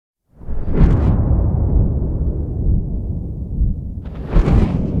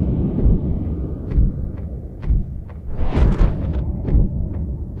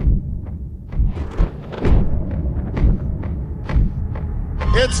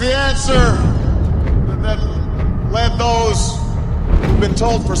It's the answer that led those who've been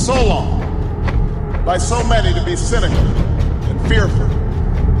told for so long by so many to be cynical and fearful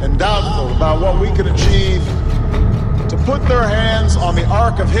and doubtful about what we can achieve, to put their hands on the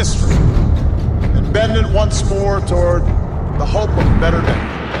arc of history and bend it once more toward the hope of a better day.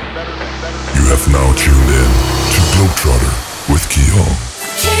 You have now tuned in to Globetrotter with Keon.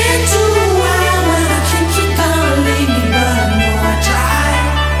 Can't do well when I think you're gonna leave me, but I know I tried.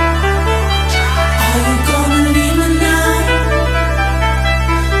 Are you gonna leave me now?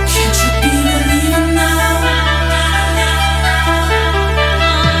 Can't you be believing now?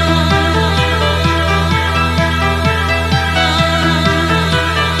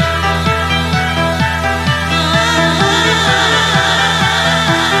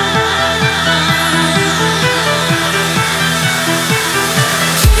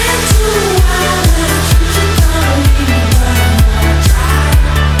 Can't do well.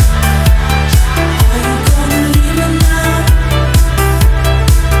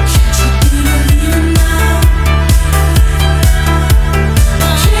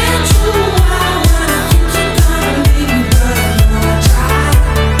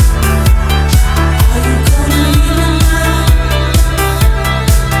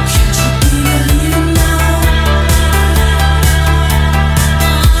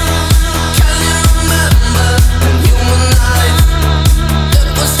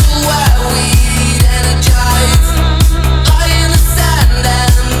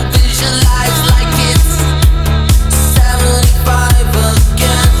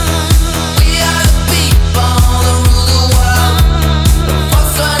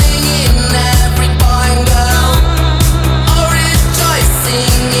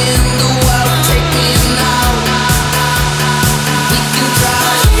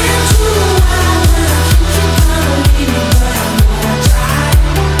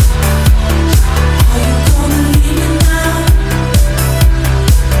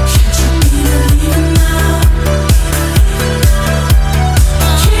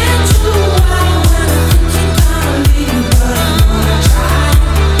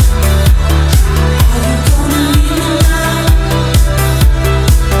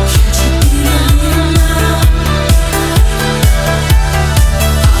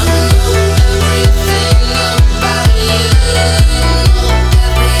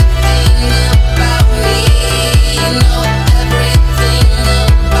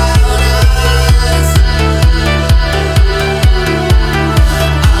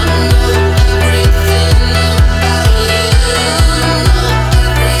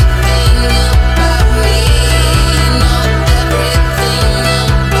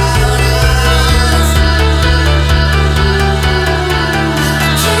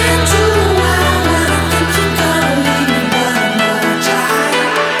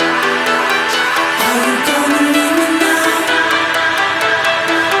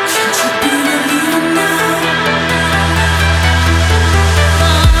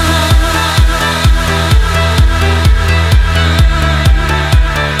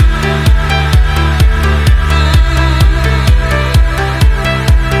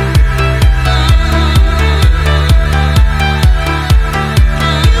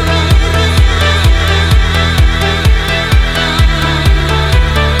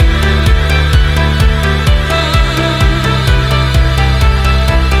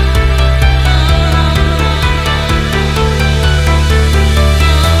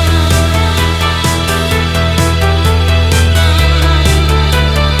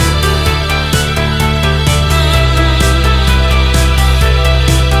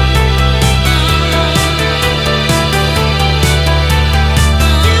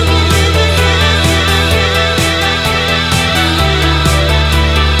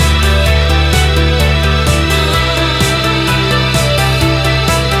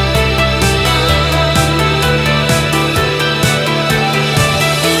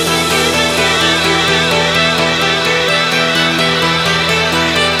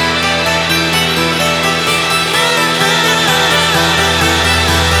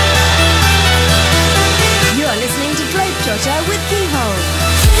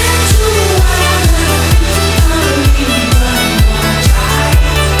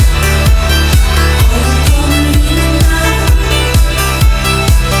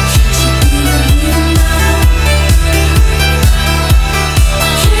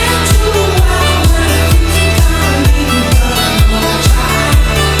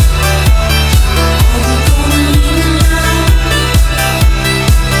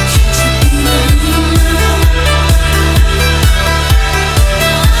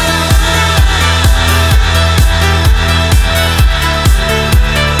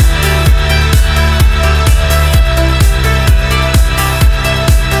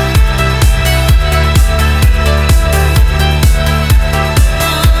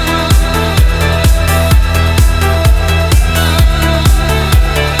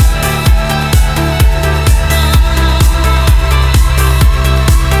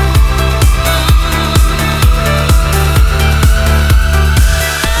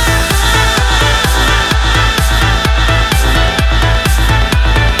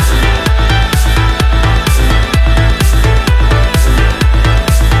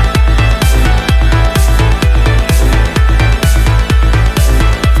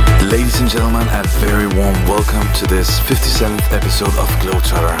 7th episode of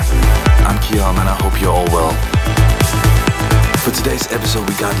Globetrotter. I'm Kian and I hope you're all well. For today's episode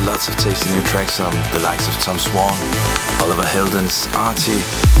we got lots of tasty new tracks from the likes of Tom Swan, Oliver Heldens, Artie,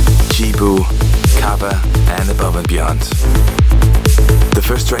 Jibu, Kappa and Above and Beyond. The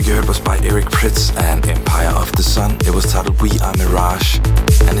first track you heard was by Eric Prydz and Empire of the Sun. It was titled We Are Mirage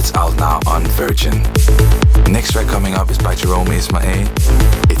and it's out now on Virgin. Next track coming up is by Jerome Isma-Ae.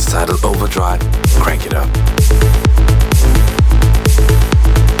 It's titled Overdrive. Crank it up.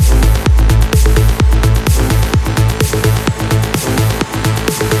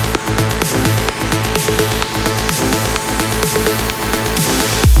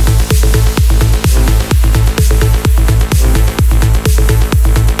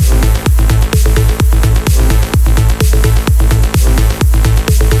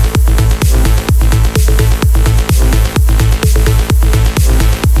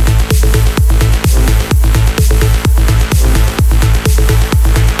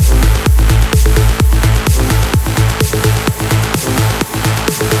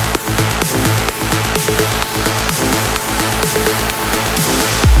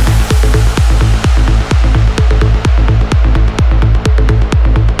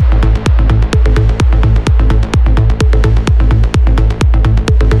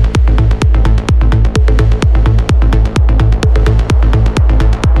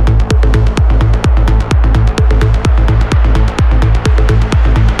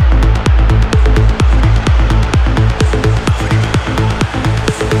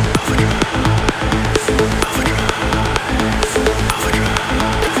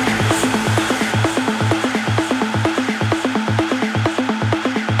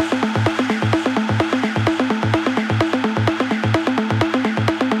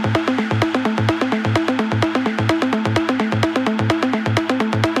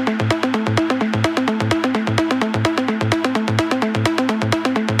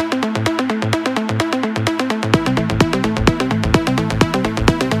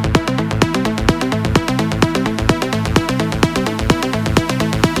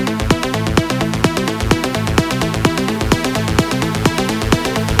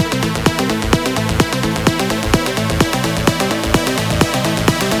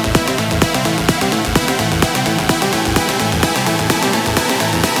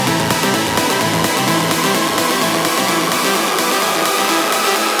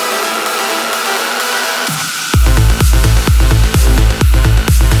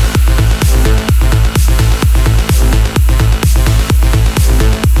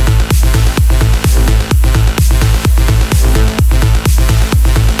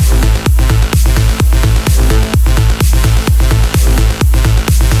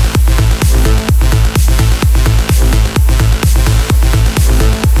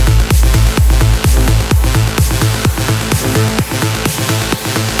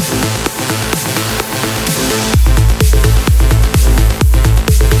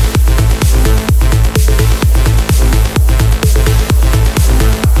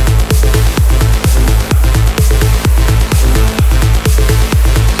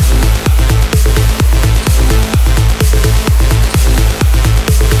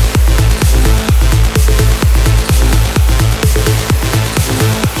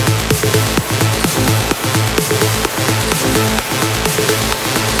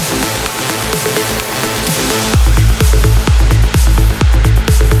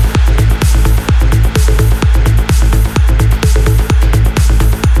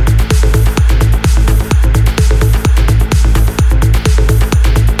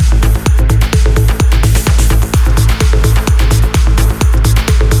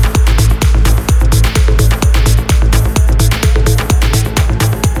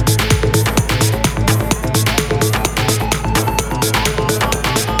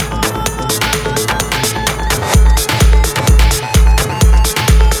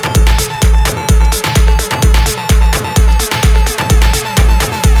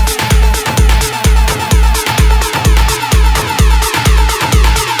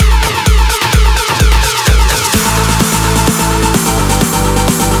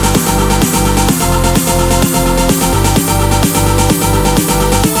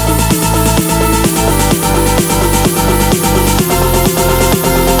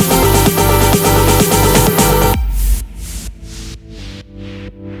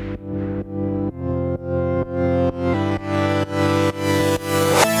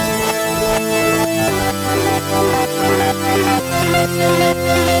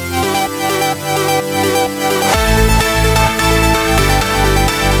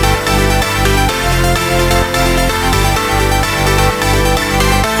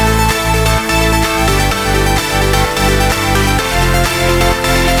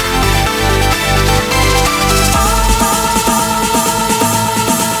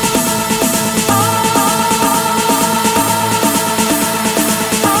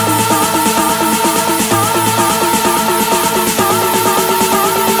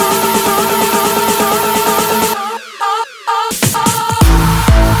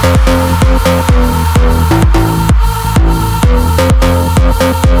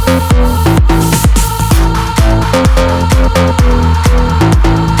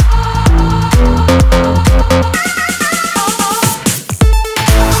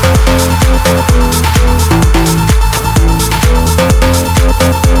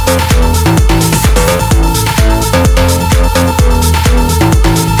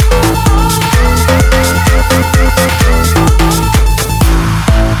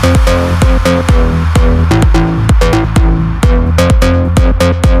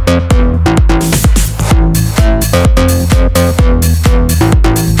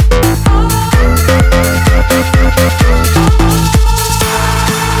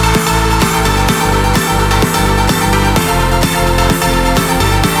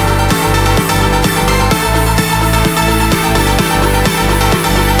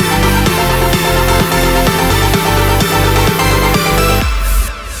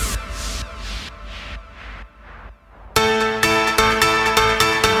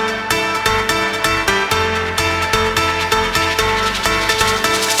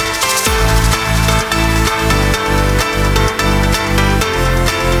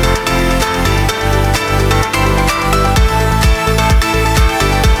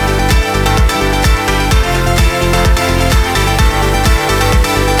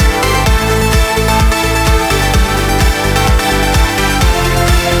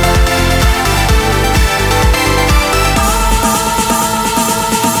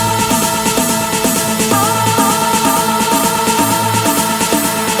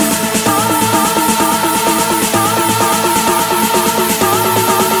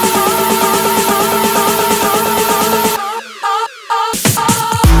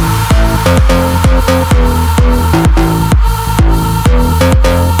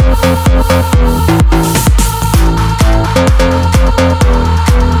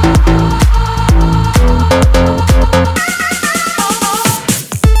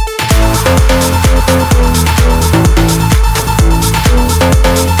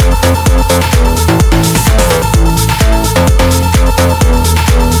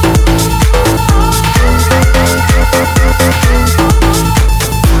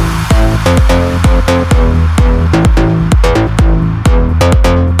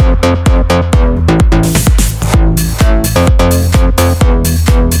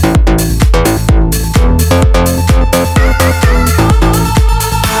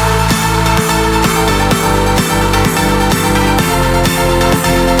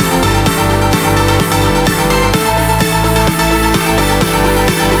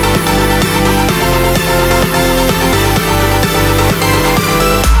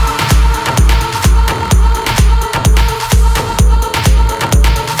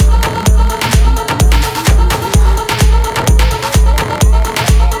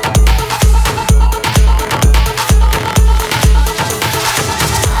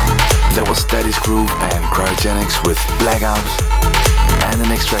 out. And the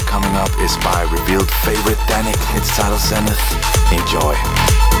next track coming up is my revealed favorite Danik. It's titled Zenith. Enjoy.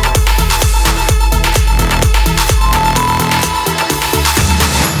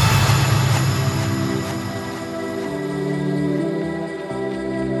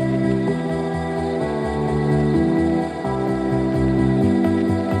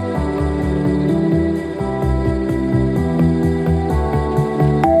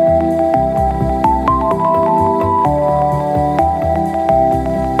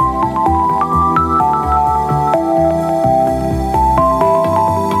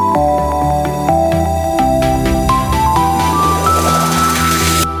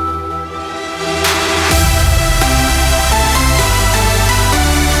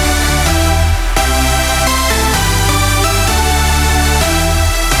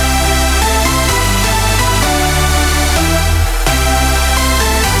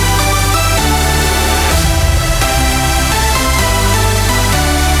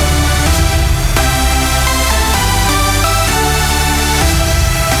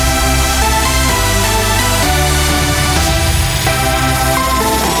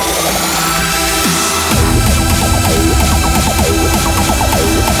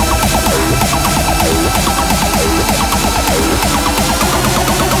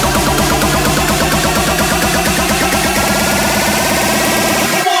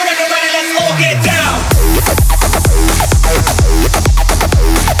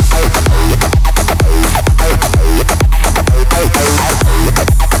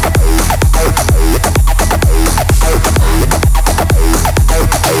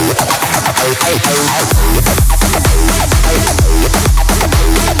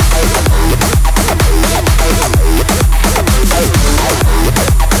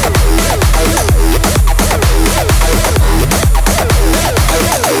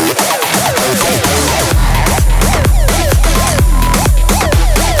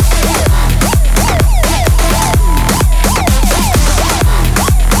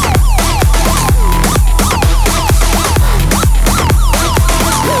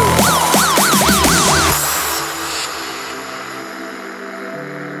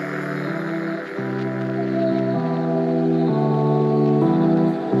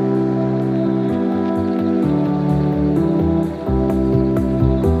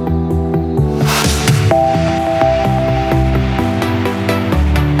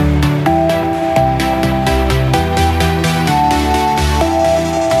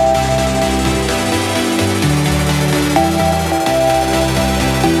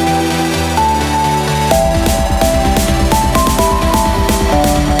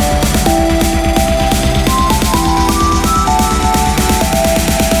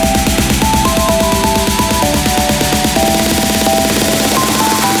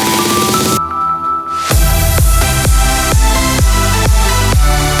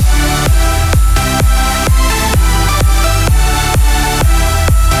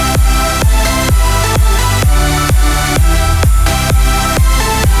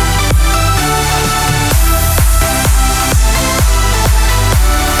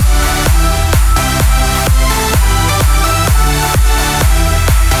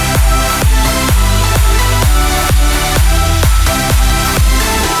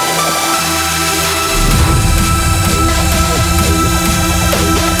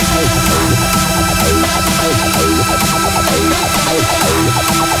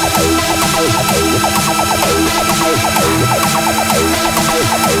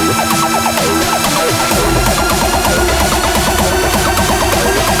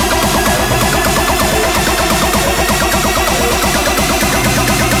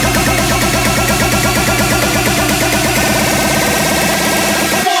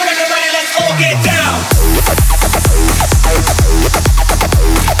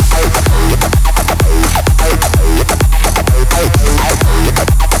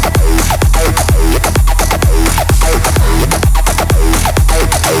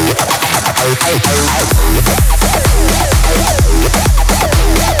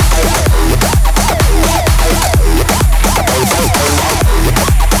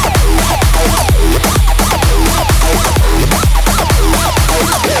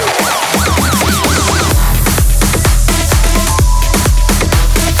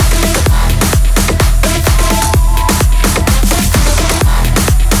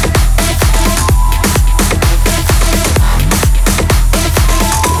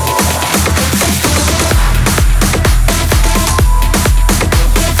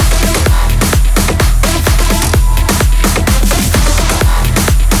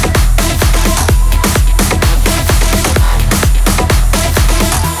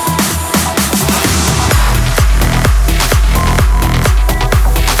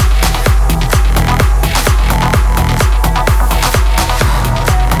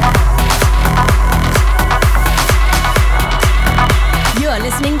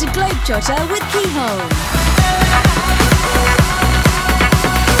 Globetrotter with Keyhole.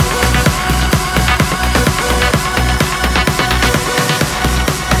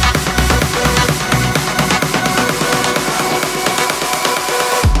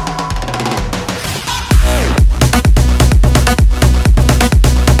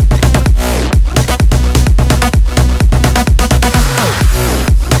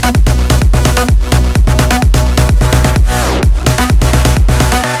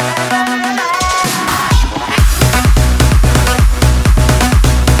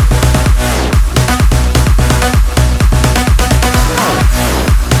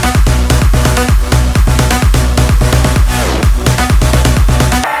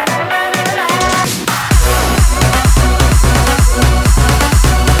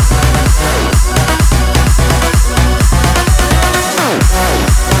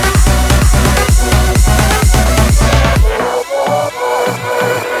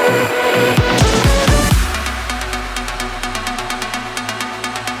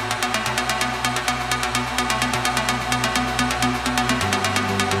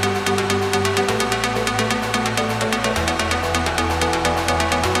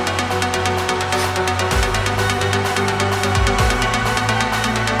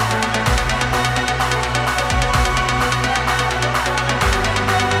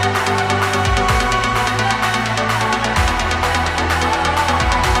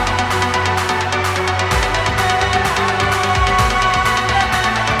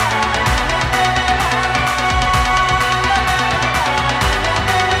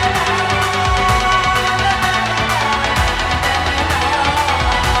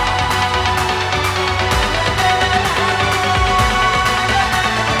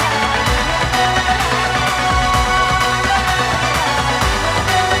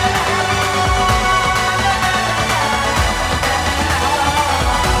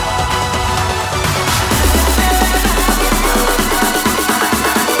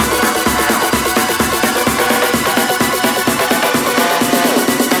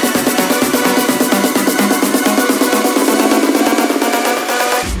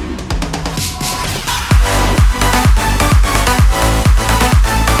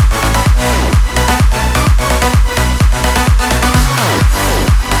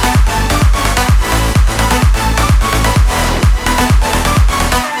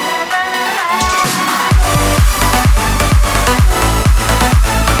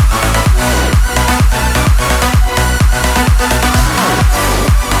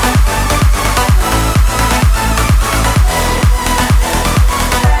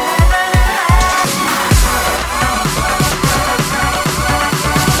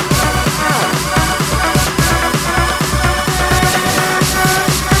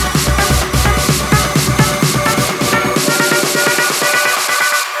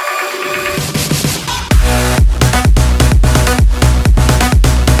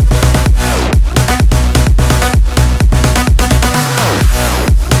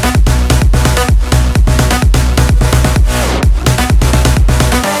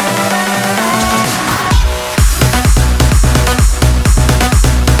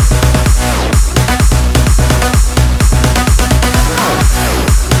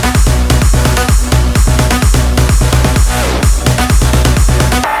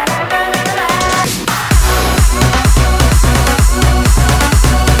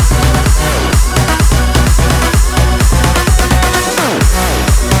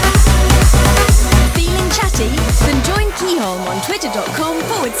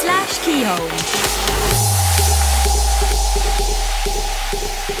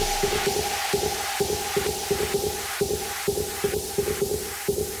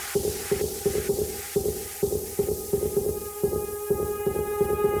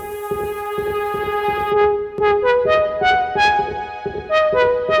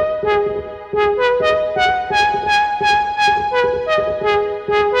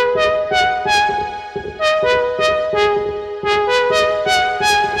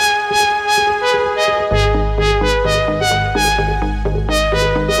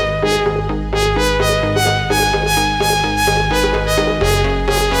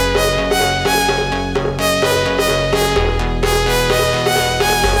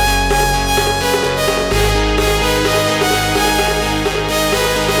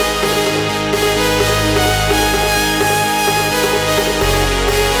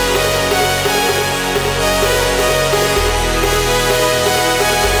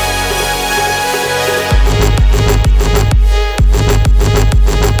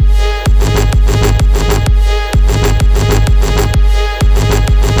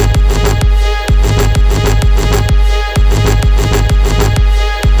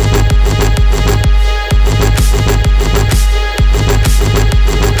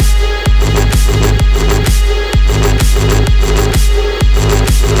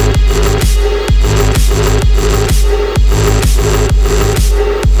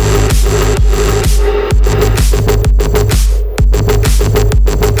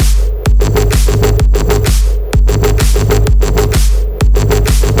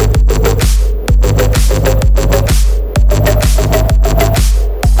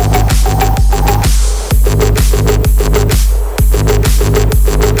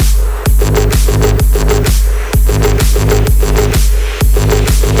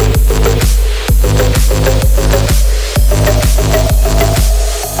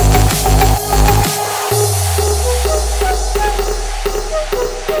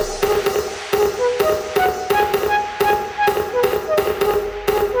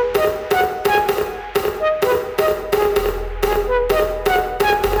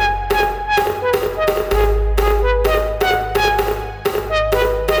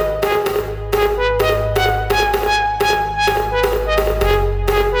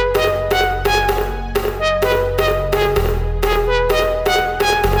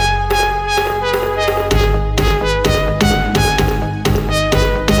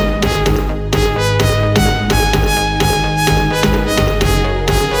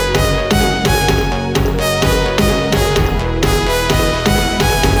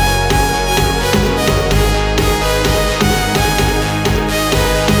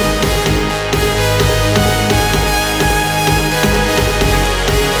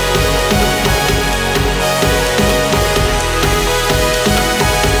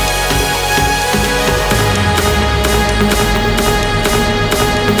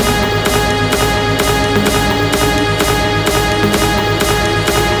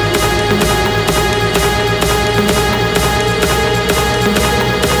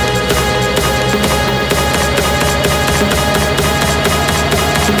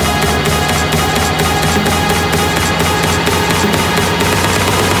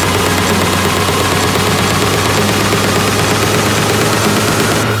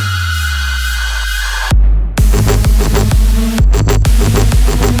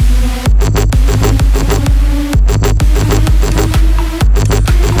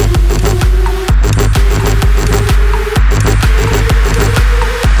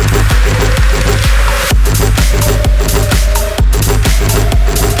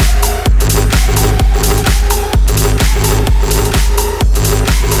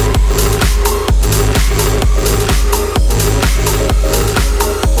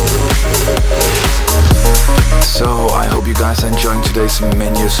 this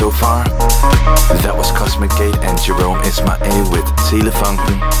menu so far. That was Cosmic Gate and Jerome Isma-A with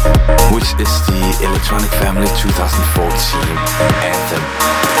Telefunken, which is the Electronic Family 2014 anthem.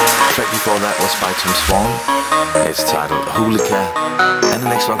 The track before that was by Tom Swan. It's titled Hoolica. And the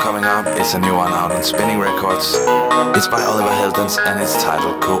next one coming up is a new one out on Spinning Records. It's by Oliver Heldens and it's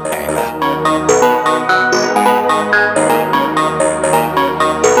titled Koala.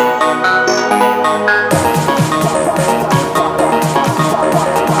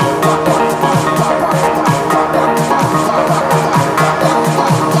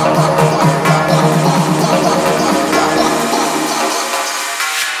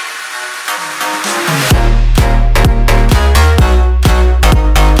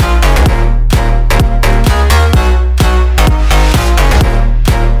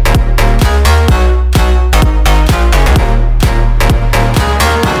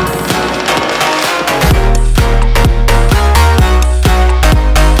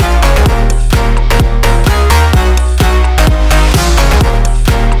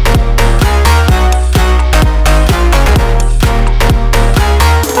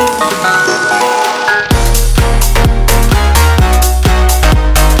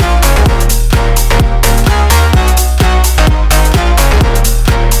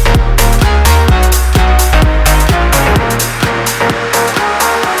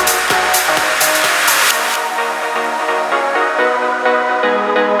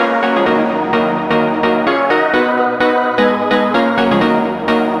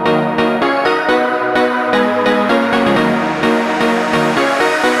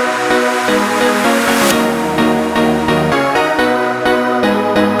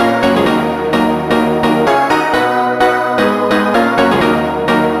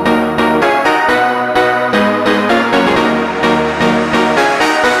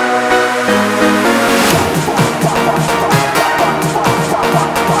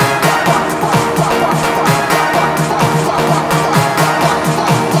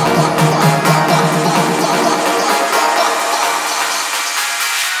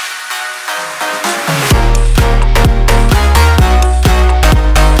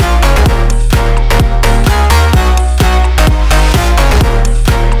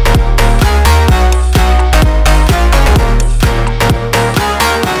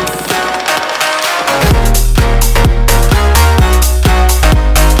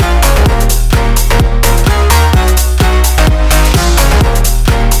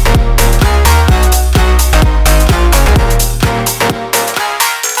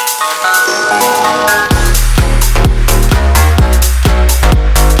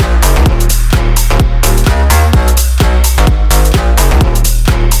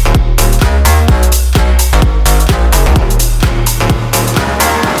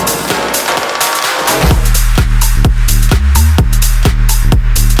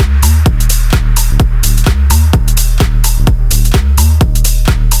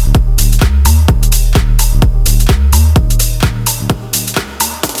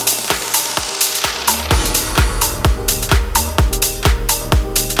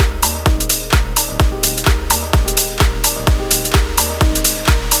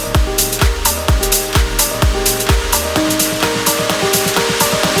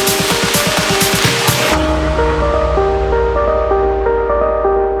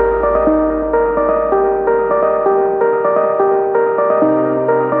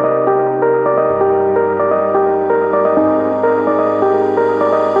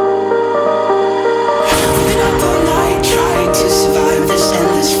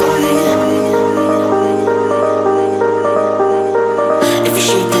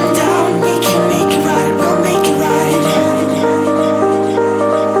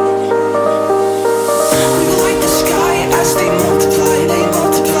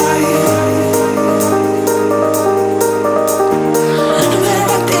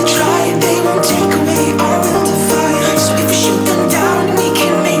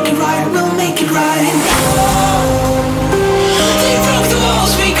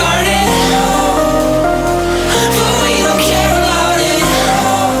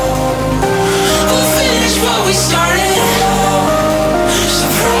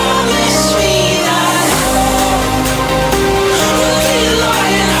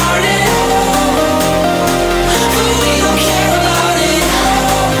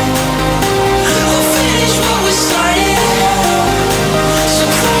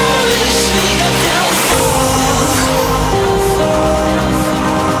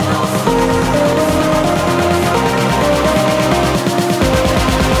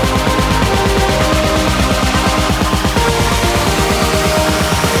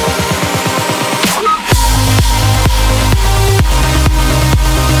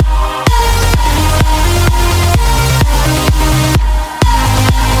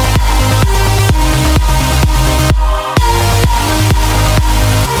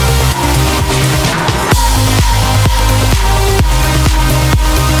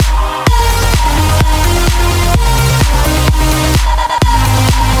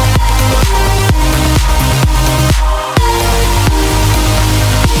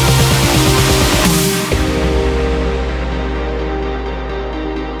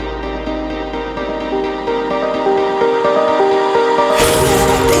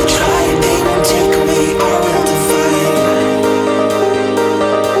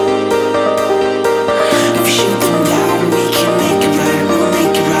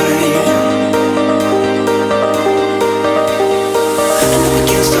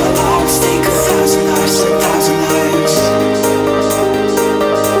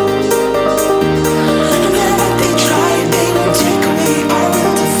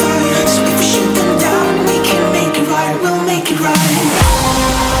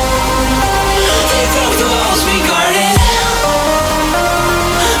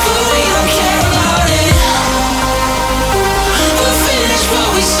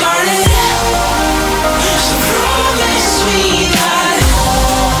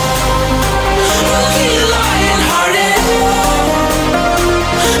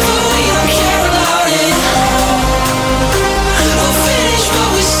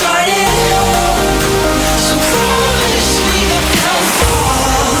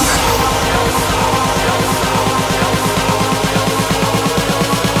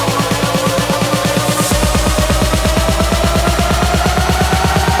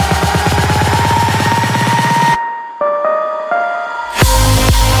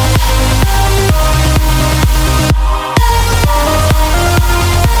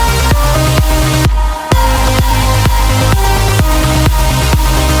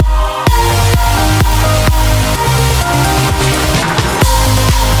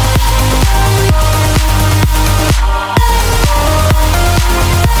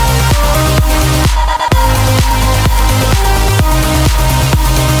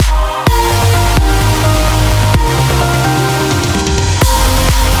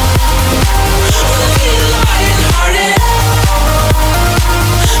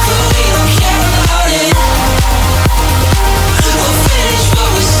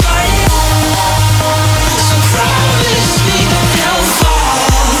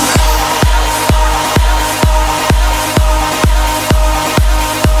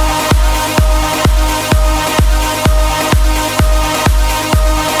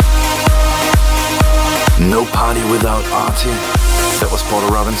 No Party Without Artie. That was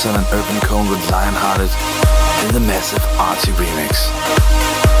Porter Robinson and Urban Cone with Lionhearted in the massive Artie remix.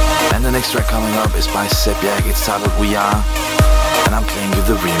 And the next track coming up is by Sepjak. It's titled We Are, and I'm playing you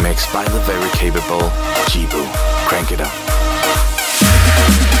the remix by the very capable Jibu. Crank it up.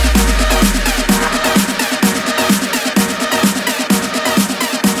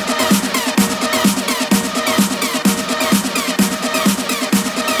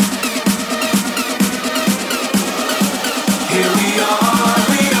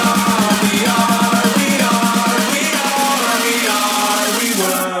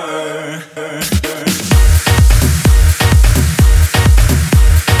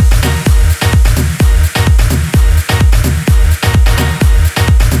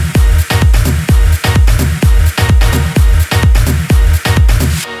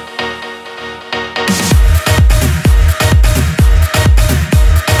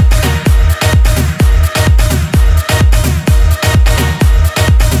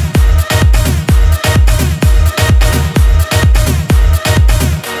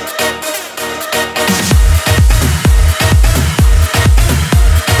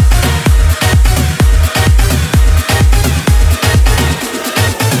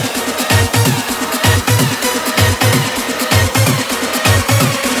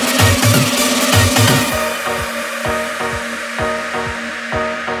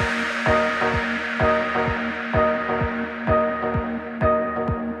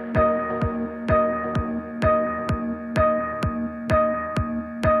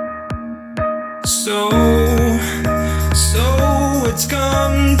 So it's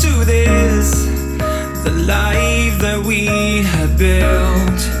come to this, the life that we have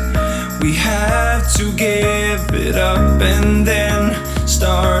built. We have to give it up and then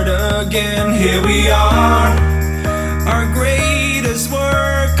start again. Here we are, our greatest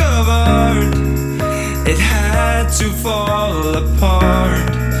work of art. It had to fall apart,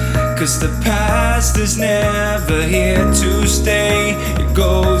 'cause the past is never here to stay. It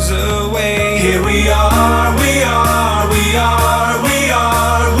goes away. Here we are, we are, we are, we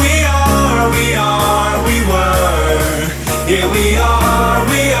are, we are, we are, we were. Here we are,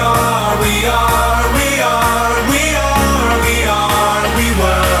 we are, we are, we are, we are, we are, we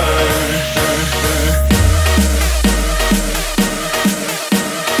were.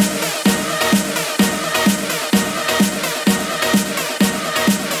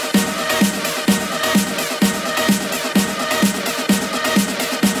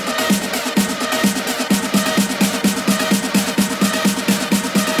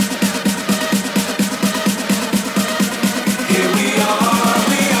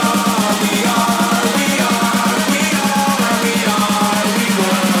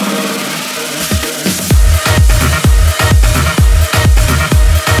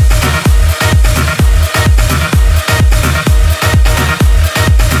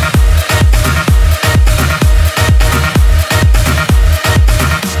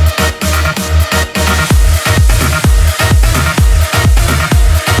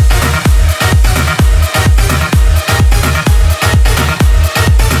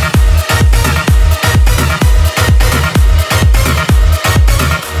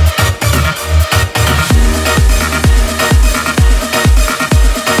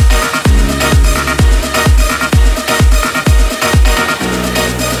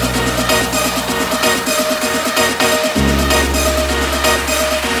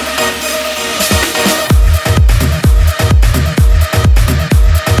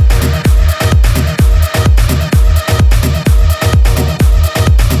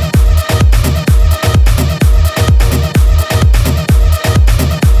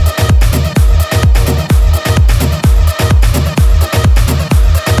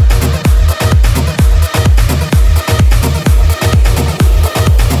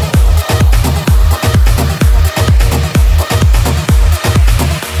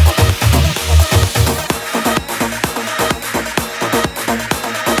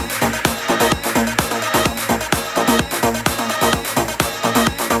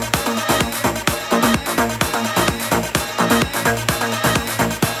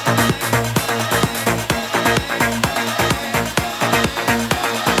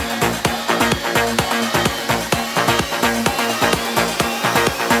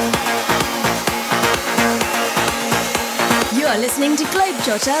 Listening to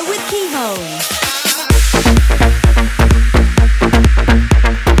Globetrotter with Keyhole.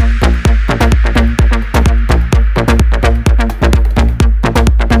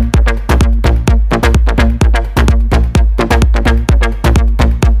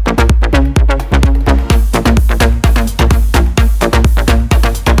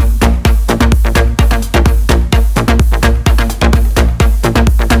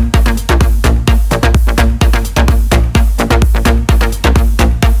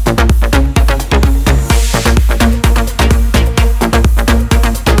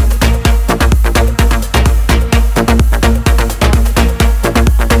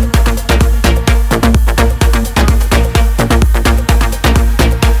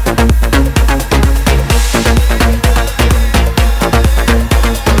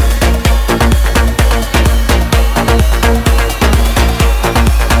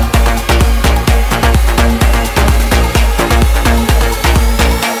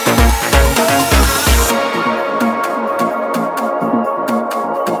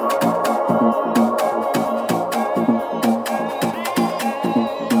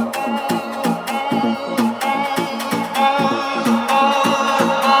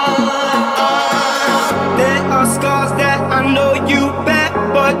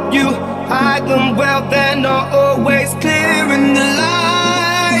 but you hide them well, they're not always clear in the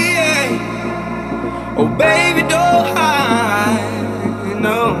light. Oh baby, don't hide,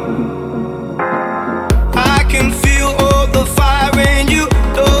 no. I can feel all the fire in you,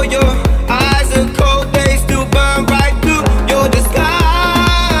 though your eyes are cold, they still burn right through your disguise.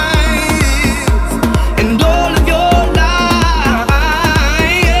 And all of your lies,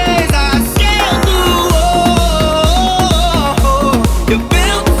 I scale through all you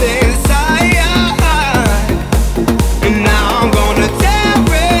built inside. And now I'm gonna tear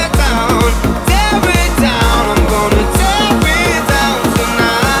it down, tear it down. I'm gonna tear it down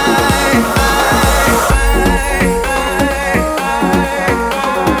tonight.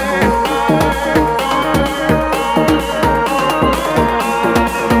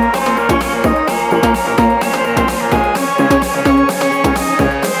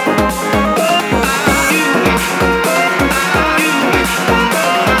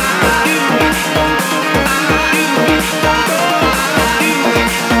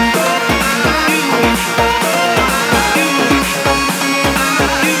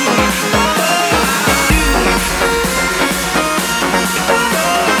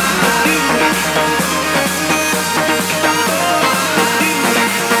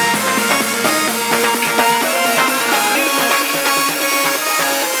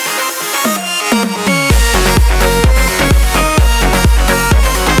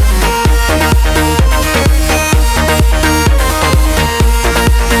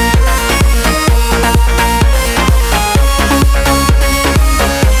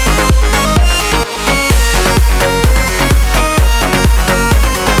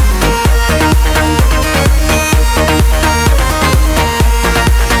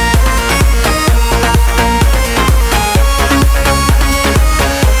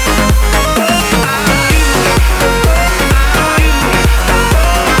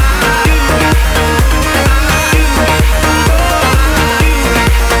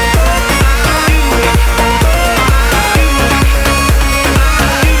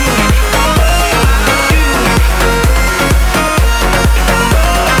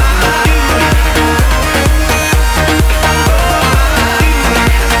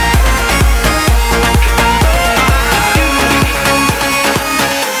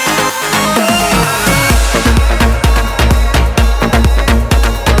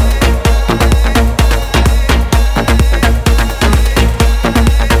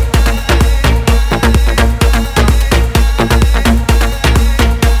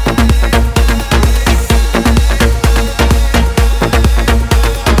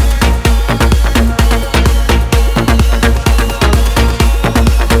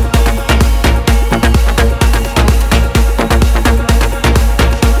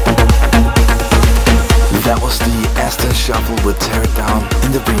 Shuffle with Tear It Down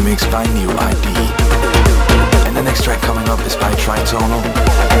in the remix by New ID. And the next track coming up is by Tritonal.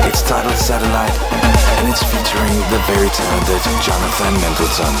 It's titled Satellite and it's featuring the very talented Jonathan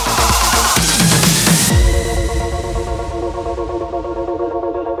Mendelsohn.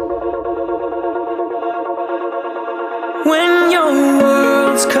 When your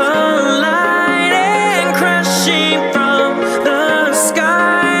worlds collide crashing from the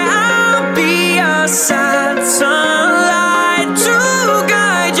sky, I'll be a sad sunlight to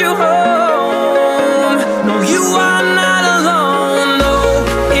guide you home. No, you are not alone. No,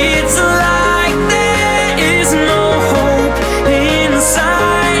 it's like there is no hope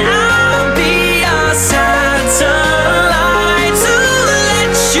inside. I'll be a sad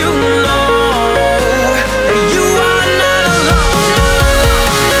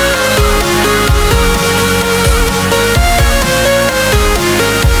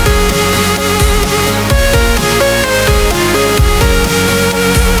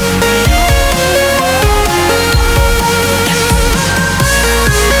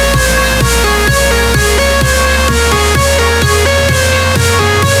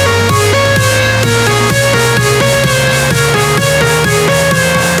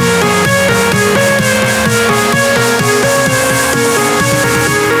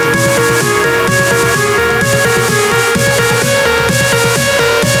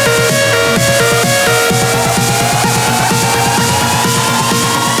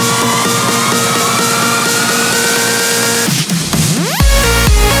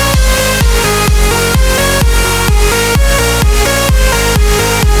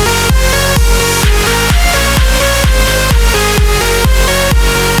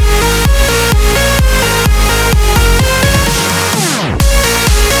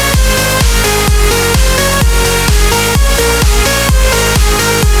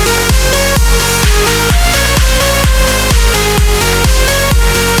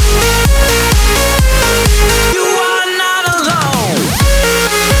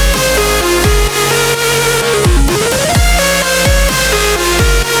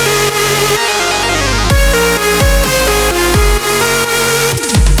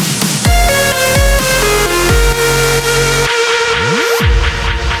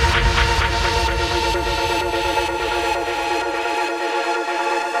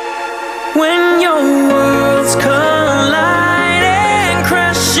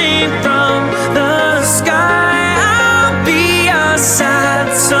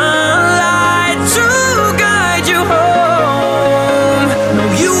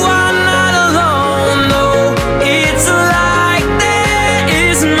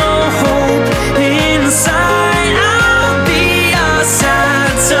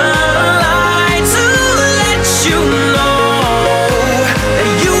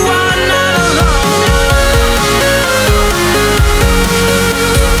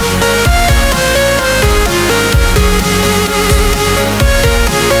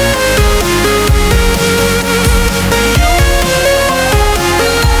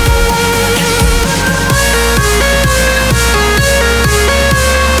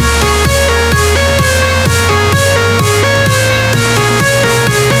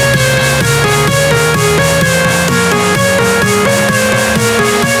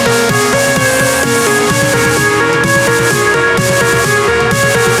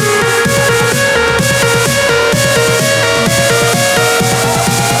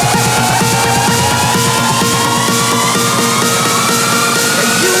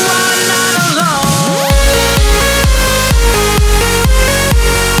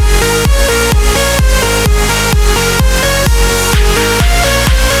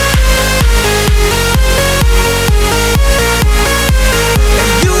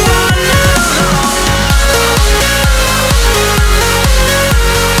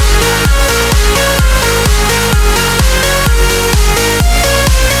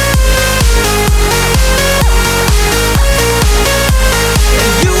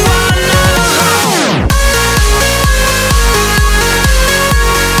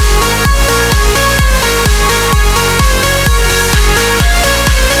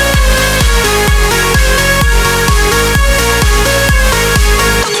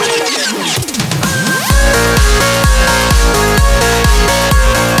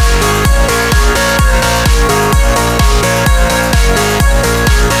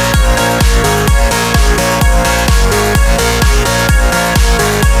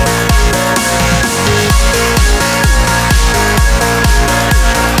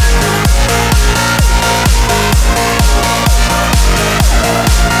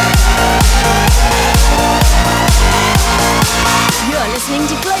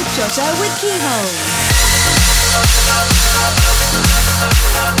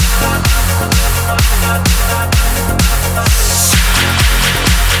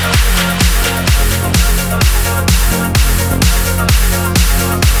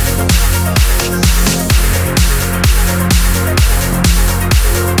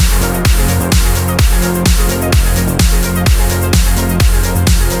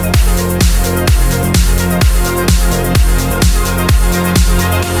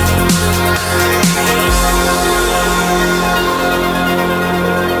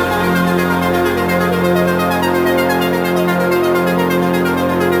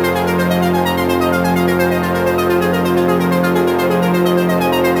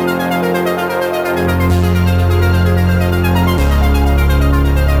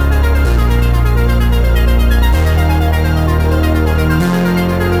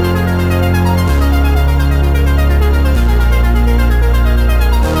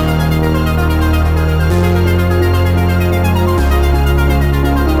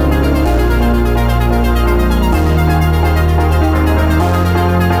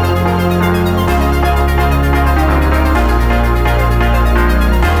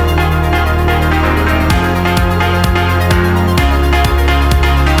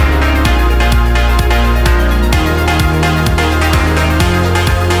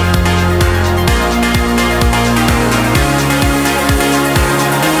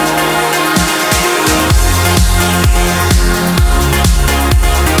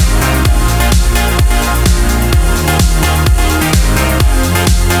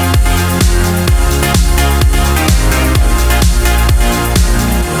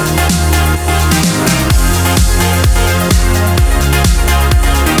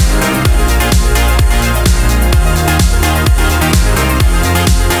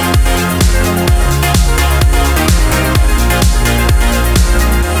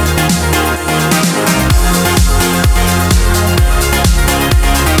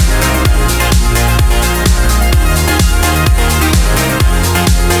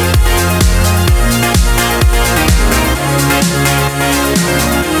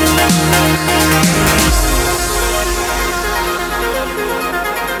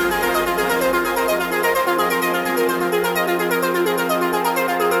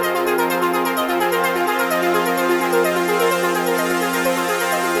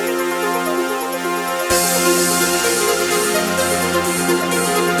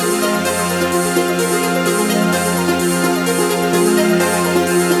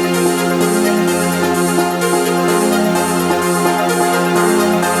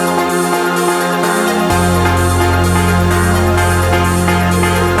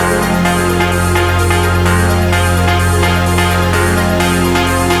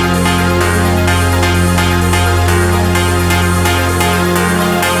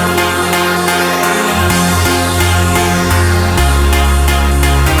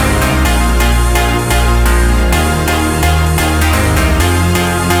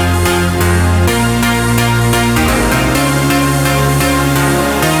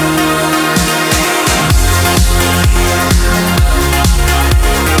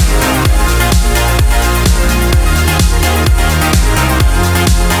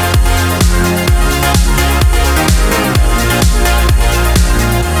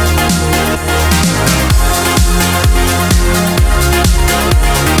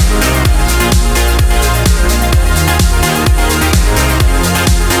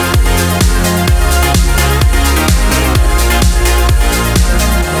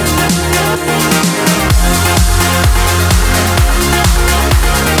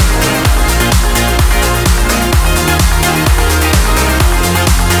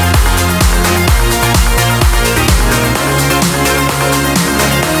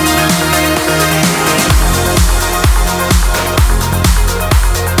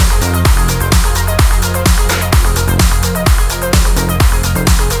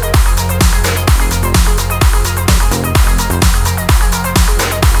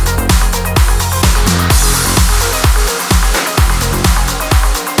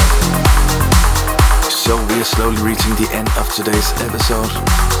we are slowly reaching the end of today's episode.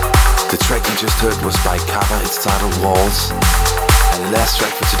 The track you just heard was by Kappa, it's titled Walls. And the last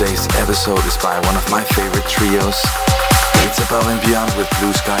track for today's episode is by one of my favorite trios. It's Above and Beyond with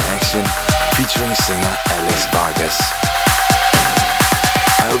Blue Sky Action, featuring singer Alex Vargas.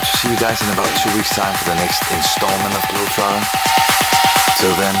 I hope to see you guys in about 2 weeks' time for the next installment of Globetrotter.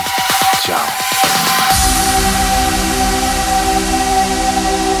 Till then, ciao.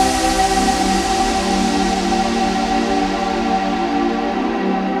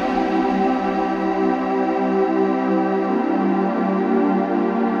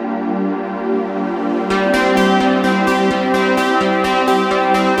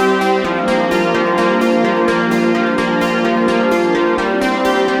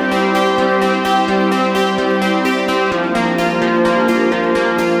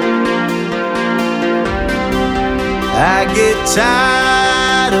 I get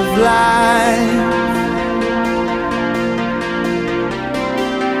tired of life.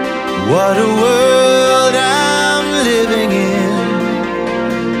 What a world I'm living in.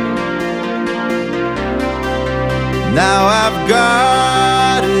 Now I've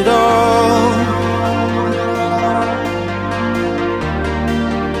got it all.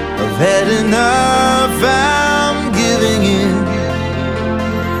 I've had enough, I'm giving in.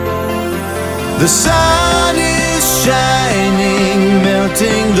 The sun is shining,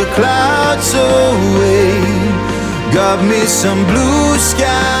 melting the clouds away. Got me some blue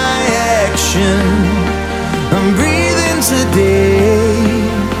sky action. I'm breathing today.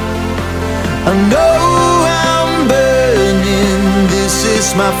 I know I'm burning. This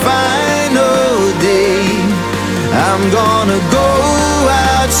is my final day. I'm gonna go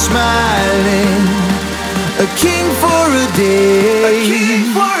out smiling, a king for a day. A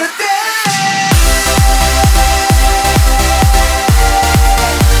king for a day.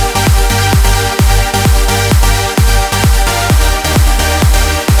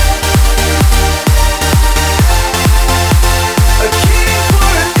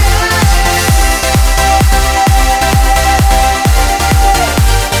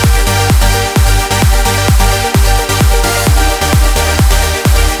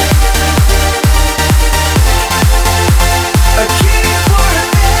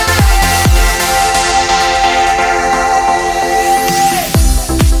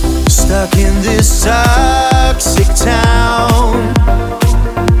 Stuck in this toxic town,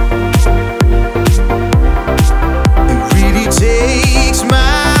 it really takes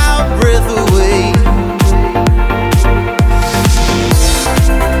my breath away.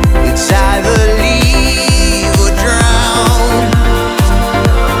 It's either leave or drown.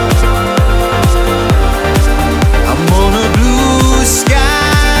 I'm on a blue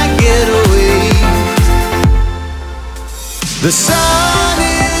sky getaway. The sun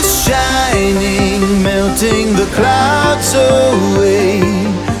is shining, melting the clouds away.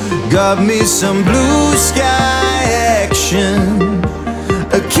 Got me some blue sky action,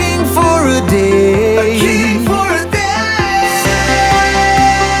 a king for a day. A king for a day.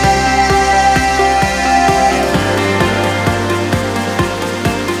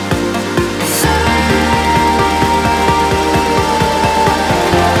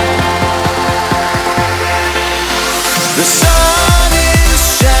 The sun is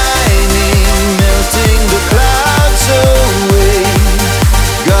shining, melting the clouds away.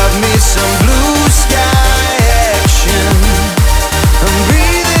 Got me some blue sky action. I'm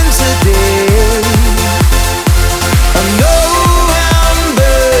breathing today. I know I'm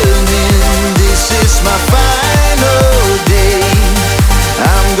burning. This is my final day.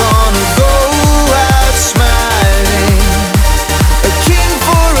 I'm gonna go out smiling, a king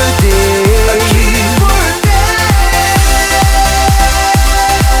for a day. A king for a day.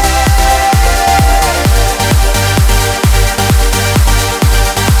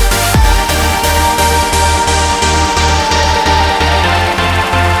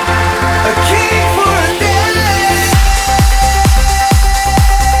 A king for a day.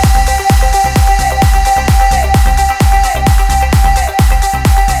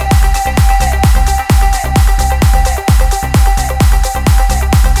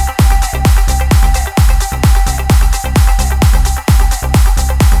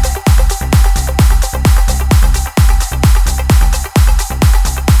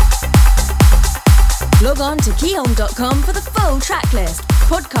 Log on to keyhome.com for the full track list,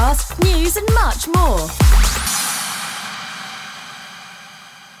 podcast, news and much more.